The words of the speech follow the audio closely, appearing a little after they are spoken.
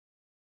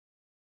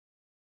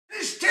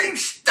This team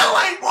still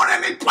ain't won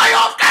any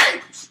playoff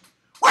games.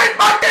 Where's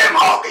my damn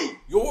hoagie?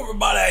 Yo,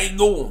 everybody, how you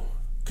doing?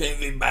 Can't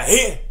get back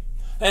here.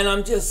 And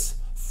I'm just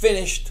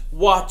finished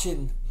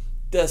watching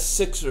the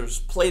Sixers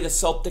play the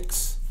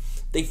Celtics.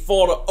 They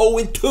fall to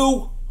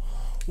 0-2,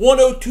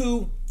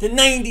 102 to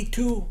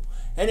 92,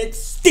 and it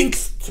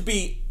stinks to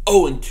be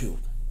 0-2.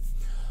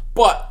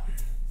 But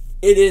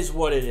it is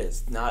what it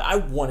is. Now, I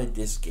wanted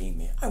this game,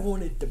 man. I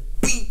wanted to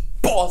beat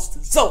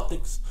Boston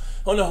Celtics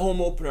on the home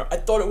opener. I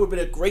thought it would have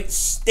been a great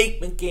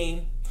statement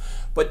game.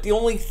 But the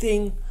only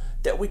thing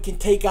that we can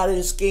take out of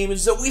this game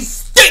is that we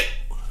stink.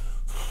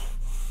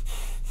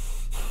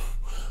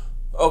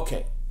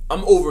 Okay,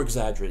 I'm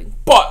over-exaggerating.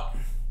 But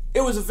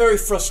it was a very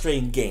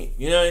frustrating game.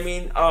 You know what I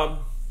mean?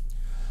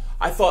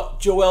 I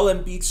thought Joel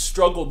Embiid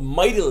struggled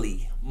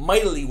mightily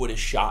with his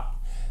shot.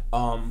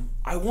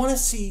 I want to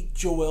see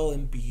Joel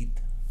Embiid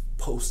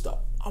post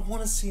up. I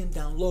want to see him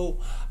down low.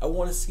 I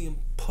want to see him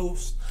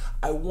post.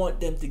 I want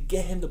them to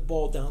get him the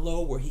ball down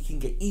low where he can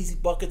get easy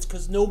buckets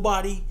because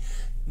nobody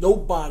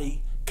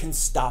can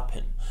stop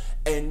him.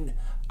 And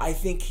I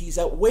think he's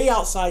way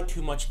outside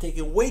too much,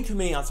 taking way too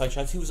many outside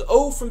shots. He was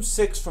 0 from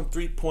 6 from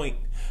three-point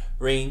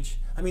range.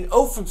 I mean,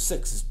 0 from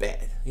 6 is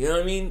bad. You know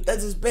what I mean?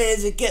 That's as bad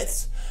as it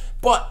gets.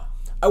 But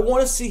I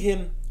want to see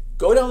him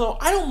go down low.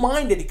 I don't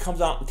mind that he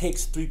comes out and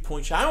takes a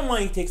three-point shot. I don't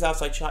mind he takes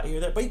outside shot here or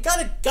there. But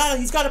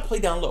he's got to play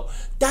down low.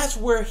 That's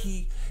where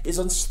he is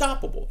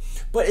unstoppable.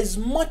 But as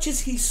much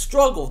as he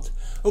struggled,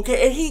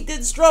 okay, and he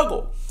did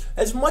struggle,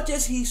 as much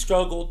as he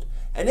struggled,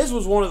 and this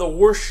was one of the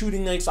worst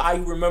shooting nights I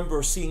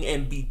remember seeing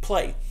Embiid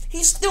play,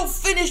 he still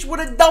finished with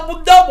a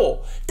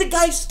double-double. The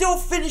guy still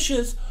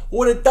finishes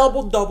with a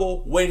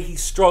double-double when he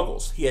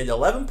struggles. He had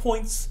 11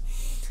 points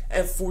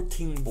and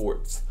 14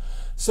 boards.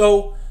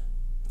 So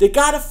they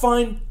got to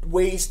find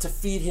ways to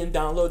feed him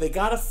down low. They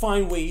got to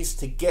find ways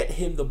to get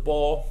him the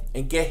ball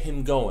and get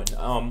him going.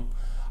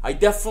 I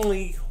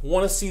definitely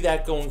want to see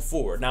that going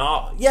forward.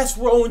 Now, yes,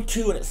 we're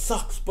 0-2 and it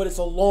sucks, but it's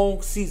a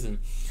long season.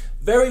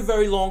 Very,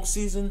 very long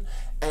season,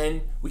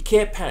 and we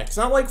can't panic. It's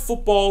not like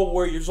football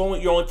where you're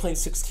only playing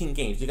 16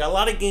 games. You got a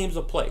lot of games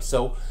to play,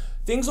 so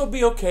things will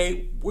be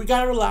okay. We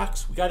got to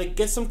relax. We got to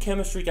get some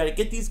chemistry. Got to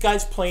get these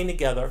guys playing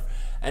together,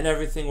 and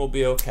everything will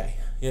be okay,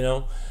 you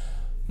know?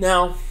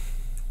 Now,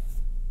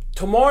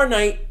 tomorrow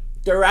night,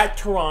 they're at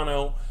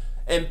Toronto,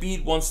 and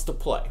Embiid wants to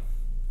play.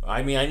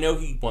 I mean, I know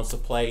he wants to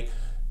play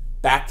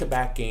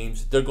back-to-back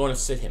games. They're going to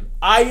sit him.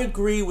 I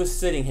agree with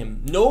sitting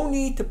him. No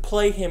need to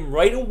play him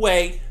right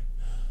away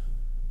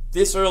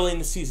this early in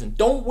the season.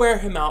 Don't wear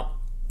him out.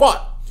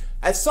 But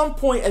at some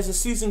point as the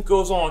season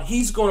goes on,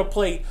 he's going to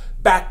play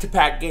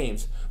back-to-back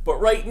games. But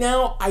right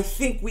now, I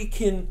think we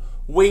can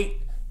wait,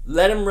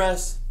 let him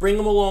rest, bring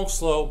him along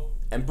slow,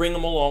 and bring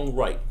him along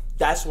right.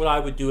 That's what I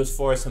would do as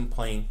far as him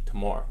playing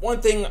tomorrow. One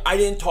thing I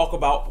didn't talk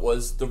about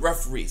was the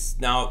referees.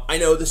 Now, I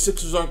know the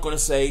Sixers aren't going to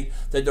say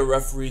that the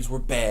referees were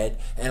bad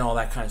and all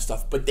that kind of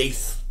stuff, but they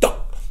stunk.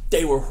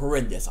 They were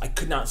horrendous. I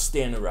could not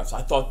stand the refs.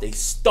 I thought they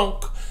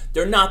stunk.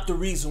 They're not the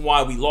reason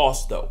why we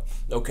lost, though.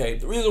 Okay?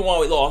 The reason why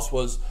we lost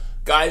was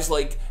guys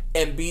like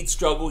Embiid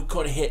struggled,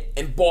 couldn't hit,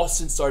 and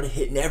Boston started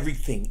hitting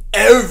everything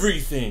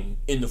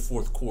in the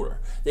fourth quarter.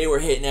 They were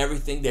hitting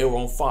everything. They were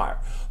on fire.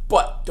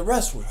 But the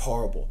rest were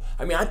horrible.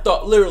 I mean, I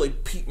thought literally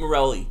Pete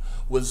Morelli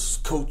was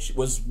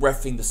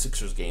reffing the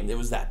Sixers game. It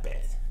was that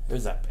bad. It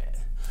was that bad.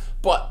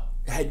 But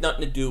it had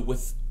nothing to do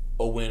with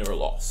a win or a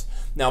loss.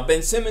 Now,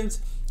 Ben Simmons,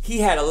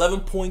 he had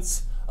 11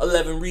 points,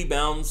 11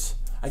 rebounds.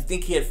 I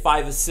think he had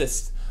 5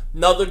 assists.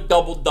 Another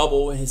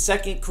double-double in his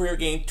second career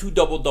game, 2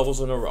 double-doubles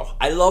in a row.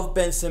 I love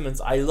Ben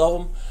Simmons. I love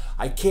him.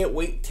 I can't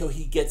wait till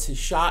he gets his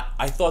shot.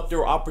 I thought there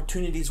were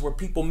opportunities where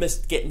people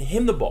missed getting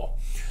him the ball.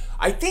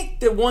 I think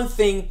the one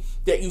thing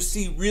that you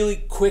see really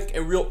quick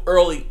and real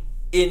early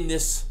in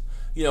this,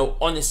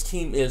 on this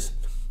team is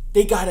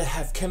they got to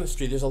have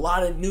chemistry. There's a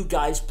lot of new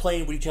guys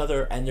playing with each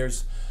other, and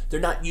they're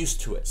not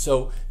used to it.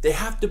 So they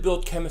have to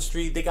build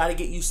chemistry. They got to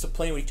get used to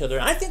playing with each other.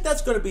 And I think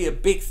that's going to be a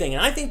big thing.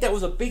 And I think that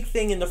was a big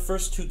thing in the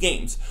first 2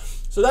 games.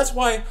 So that's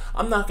why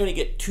I'm not going to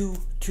get too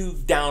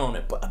down on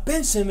it. But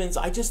Ben Simmons,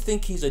 I just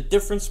think he's a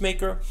difference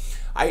maker.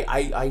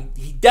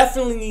 He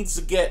definitely needs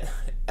to get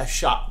a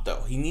shot,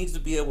 though. He needs to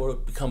be able to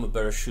become a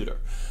better shooter.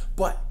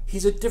 But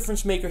he's a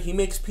difference maker. He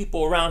makes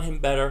people around him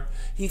better.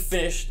 He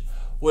finished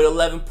with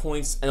 11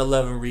 points and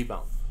 11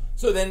 rebounds.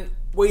 So then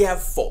we have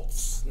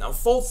Fultz. Now,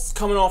 Fultz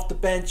coming off the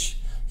bench,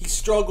 he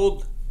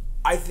struggled,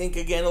 I think,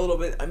 again, a little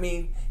bit. I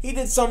mean, he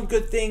did some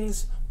good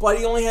things, but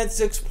he only had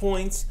 6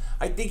 points.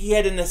 I think he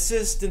had an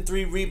assist and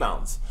 3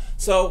 rebounds.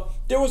 So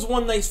there was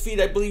one nice feed.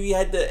 I believe he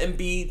had the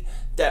Embiid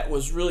that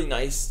was really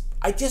nice.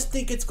 I just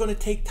think it's going to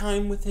take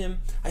time with him.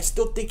 I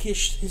still think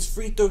his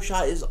free throw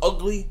shot is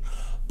ugly,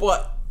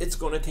 but it's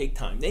going to take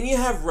time. Then you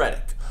have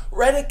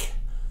Redick.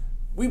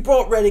 We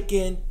brought Redick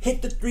in,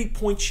 hit the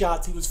 3-point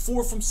shots. He was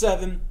 4 from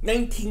 7,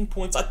 19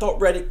 points. I thought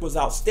Redick was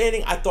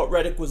outstanding. I thought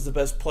Redick was the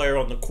best player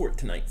on the court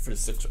tonight for the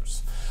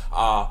Sixers.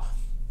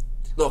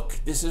 Look,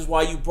 this is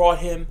why you brought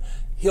him.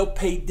 he'll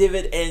pay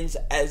dividends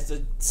as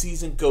the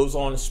season goes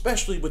on,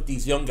 especially with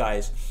these young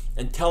guys,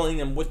 and telling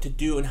them what to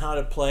do and how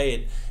to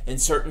play in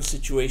certain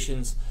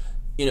situations,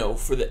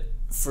 for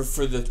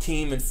the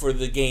team and for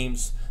the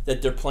games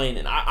that they're playing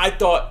in. I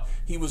thought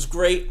he was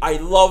great. I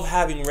love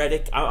having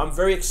Redick. I'm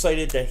very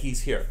excited that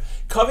he's here.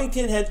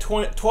 Covington had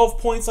 12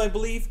 points, I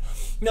believe.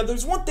 Now,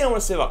 there's one thing I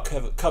want to say about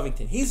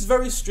Covington. He's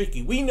very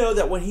streaky. We know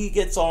that when he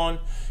gets on,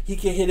 he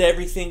can hit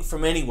everything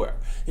from anywhere.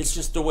 It's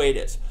just the way it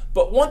is.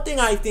 But one thing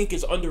I think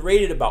is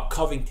underrated about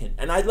Covington,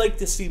 and I'd like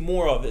to see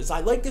more of, is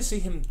I'd like to see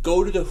him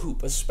go to the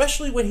hoop,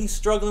 especially when he's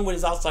struggling with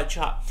his outside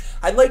shot.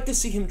 I'd like to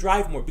see him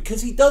drive more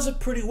because he does it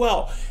pretty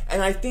well,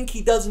 and I think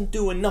he doesn't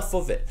do enough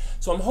of it.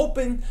 So I'm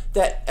hoping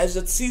that as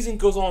the season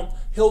goes on,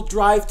 he'll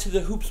drive to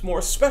the hoops more,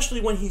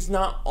 especially when he's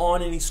not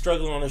on and he's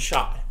struggling on a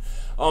shot.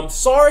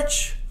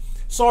 Sarge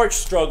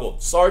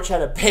struggled. Sarge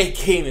had a bad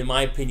game, in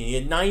my opinion. He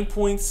had 9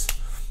 points.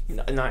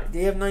 Did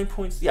he have 9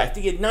 points? Yeah, I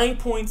think he had 9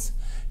 points,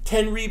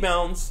 10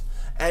 rebounds,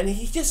 and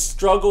he just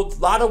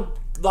struggled.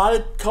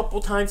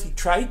 Couple times he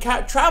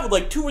traveled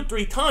like 2 or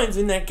 3 times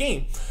in that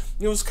game.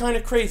 It was kind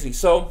of crazy.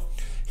 So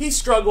he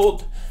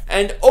struggled,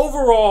 and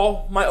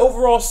my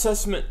overall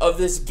assessment of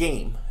this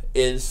game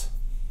is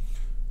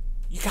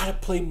you got to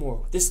play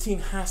more. This team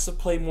has to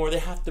play more. They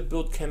have to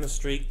build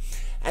chemistry,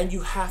 and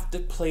you have to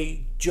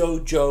play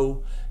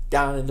JoJo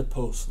down in the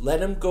post.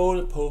 Let him go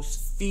to the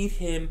post, feed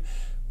him,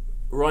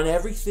 run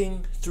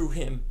everything through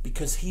him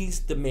because he's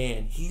the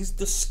man. He's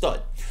the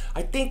stud.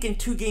 I think in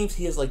 2 games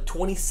he has like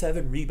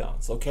 27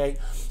 rebounds, okay?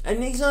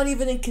 And he's not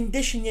even in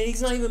condition yet.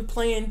 He's not even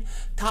playing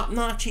top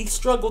notch. He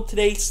struggled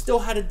today. He still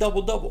had a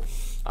double-double.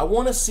 I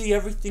want to see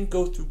everything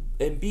go through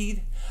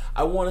Embiid.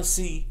 I want to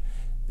see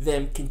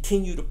them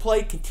continue to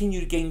play,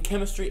 continue to gain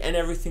chemistry, and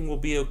everything will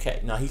be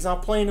okay. Now, he's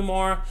not playing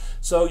tomorrow,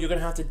 so you're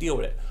going to have to deal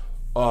with it.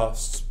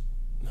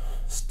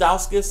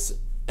 Stauskas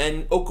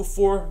and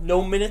Okafor,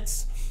 no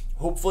minutes.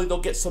 Hopefully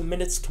they'll get some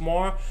minutes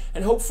tomorrow,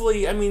 and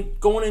hopefully,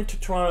 going into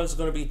Toronto is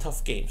going to be a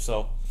tough game.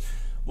 So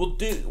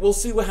we'll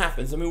see what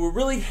happens. We're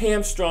really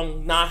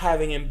hamstrung not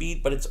having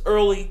Embiid, but it's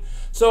early.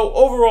 So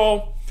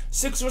overall,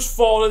 Sixers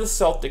fall to the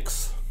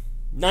Celtics,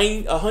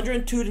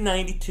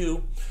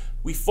 102-92.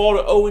 We fall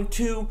to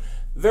 0-2.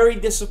 Very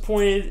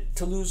disappointed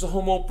to lose the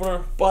home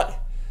opener, but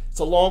it's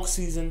a long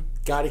season.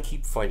 Got to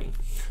keep fighting.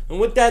 And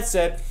with that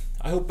said,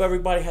 I hope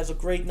everybody has a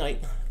great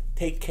night.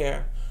 Take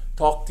care.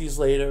 Talk to you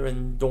later,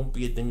 and don't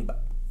be a dingbat.